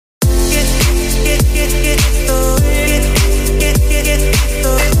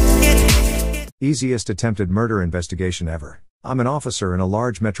Easiest attempted murder investigation ever. I'm an officer in a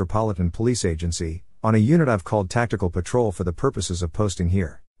large metropolitan police agency, on a unit I've called Tactical Patrol for the purposes of posting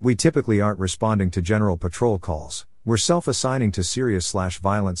here. We typically aren't responding to general patrol calls. We're self-assigning to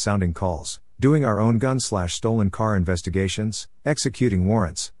serious/violent sounding calls, doing our own gun/stolen car investigations, executing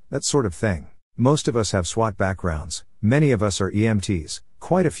warrants, that sort of thing. Most of us have SWAT backgrounds, many of us are EMTs,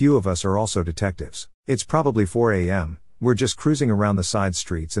 quite a few of us are also detectives. It's probably 4 a.m., we're just cruising around the side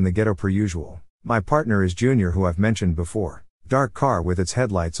streets in the ghetto per usual. My partner is Junior, who I've mentioned before. Dark car with its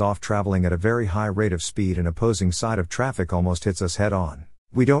headlights off, traveling at a very high rate of speed, and opposing side of traffic almost hits us head on.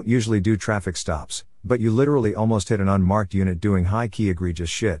 We don't usually do traffic stops, but you literally almost hit an unmarked unit doing high-key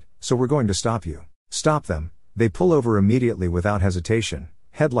egregious shit, so we're going to stop you. Stop them. They pull over immediately without hesitation.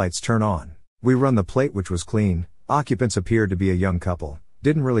 Headlights turn on. We run the plate, which was clean. Occupants appeared to be a young couple.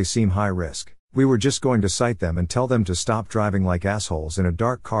 Didn't really seem high risk. We were just going to cite them and tell them to stop driving like assholes in a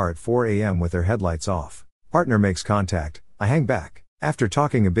dark car at 4 a.m. with their headlights off. Partner makes contact. I hang back. After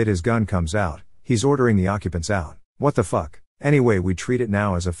talking a bit, his gun comes out. He's ordering the occupants out. What the fuck? Anyway, we treat it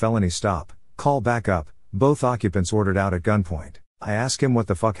now as a felony stop. Call back up. Both occupants ordered out at gunpoint. I ask him what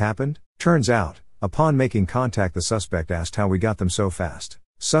the fuck happened? Turns out, upon making contact, the suspect asked how we got them so fast.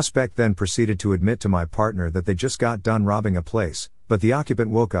 Suspect then proceeded to admit to my partner that they just got done robbing a place, but the occupant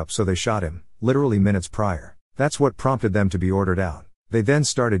woke up, so they shot him, literally minutes prior. That's what prompted them to be ordered out. They then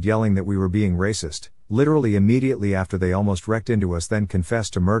started yelling that we were being racist, literally immediately after they almost wrecked into us, then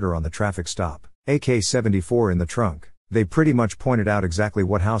confessed to murder on the traffic stop. AK-74 in the trunk. They pretty much pointed out exactly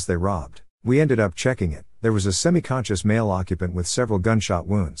what house they robbed. We ended up checking it. There was a semi-conscious male occupant with several gunshot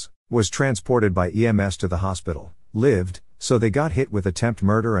wounds. Was transported by EMS to the hospital. Lived, so they got hit with attempt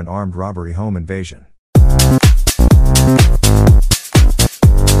murder and armed robbery home invasion.